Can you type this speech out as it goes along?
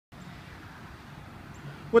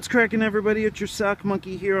What's cracking, everybody? It's your Sock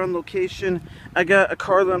Monkey here on location. I got a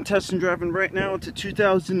car that I'm testing driving right now. It's a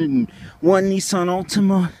 2001 Nissan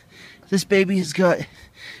Altima. This baby has got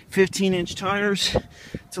 15-inch tires.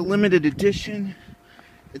 It's a limited edition.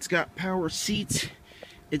 It's got power seats.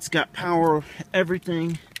 It's got power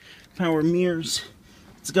everything. Power mirrors.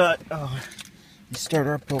 It's got, let's start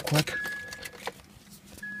her up real quick.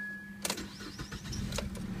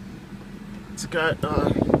 It's got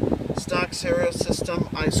stock stereo system,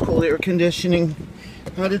 ice cold air conditioning,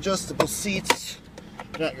 height adjustable seats.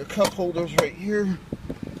 Got your cup holders right here.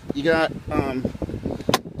 You got a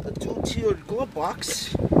dual tiered glove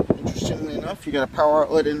box. Interestingly enough, you got a power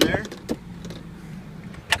outlet in there.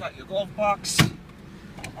 Got your glove box.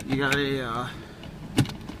 You got a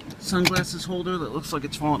sunglasses holder that looks like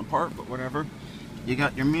it's falling apart, but whatever. You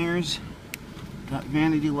got your mirrors. Got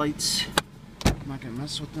vanity lights. I'm not gonna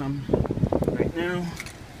mess with them right now.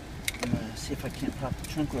 I'm gonna see if I can't pop the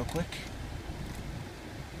trunk real quick.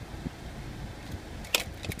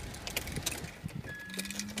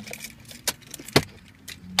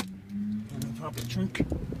 I'm gonna pop the trunk.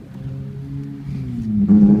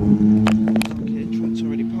 Okay, trunk's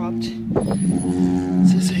already popped.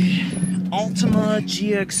 This is a Altima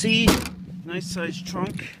GXE. Nice size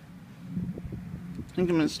trunk. I think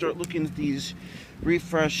I'm gonna start looking at these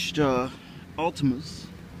refreshed Altimas.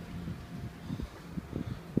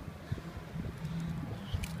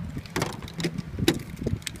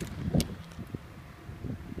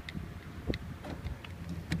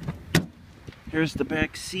 Here's the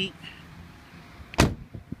back seat, and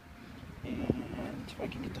if I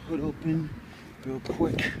can get the hood open real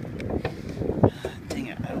quick. Dang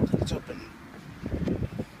it, I don't think it's open.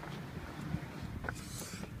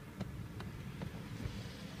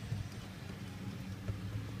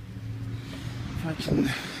 If I can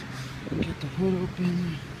get the hood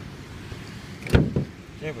open.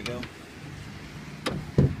 There we go.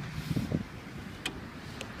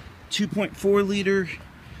 2.4 liter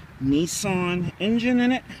Nissan engine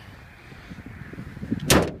in it.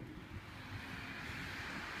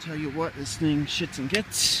 Tell you what, this thing shits and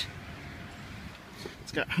gets.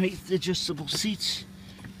 It's got height adjustable seats,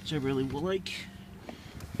 which I really will like,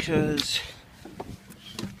 because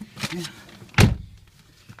yeah.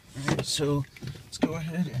 Alright, so let's go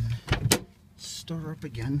ahead and start her up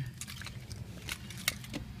again.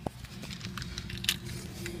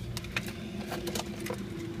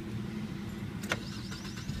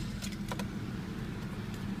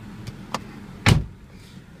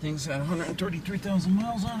 Thing's got 133,000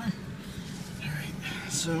 miles on it. Alright,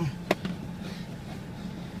 so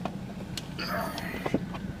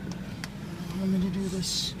I'm going to do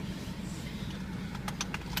this.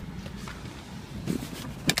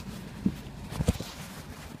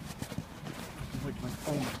 Like my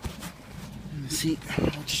phone in the seat.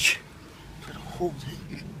 I'll just try to hold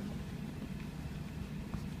it.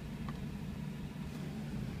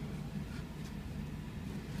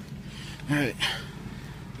 Alright.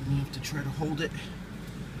 You have to try to hold it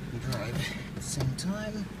and drive at the same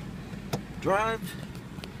time. Drive.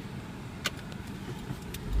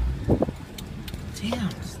 Damn,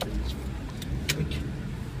 this thing is quick.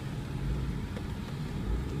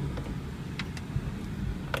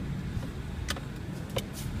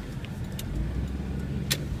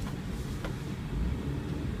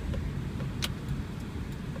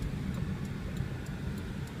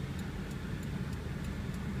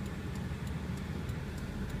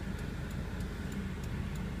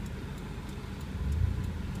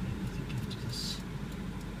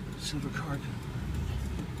 Silver card.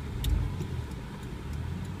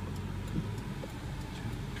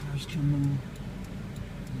 Cars coming.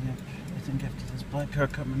 Yep, I think after this black car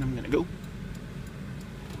coming, I'm gonna go.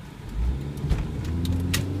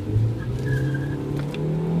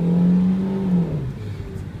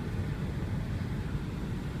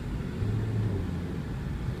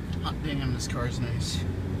 Hot damn, this car's nice.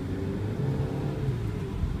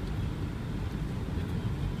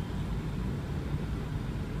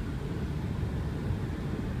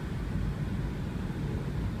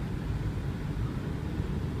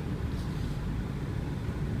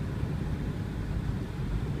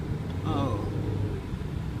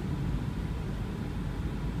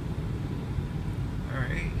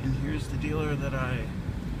 And here's the dealer that I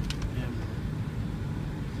am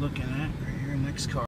looking at right here, next car.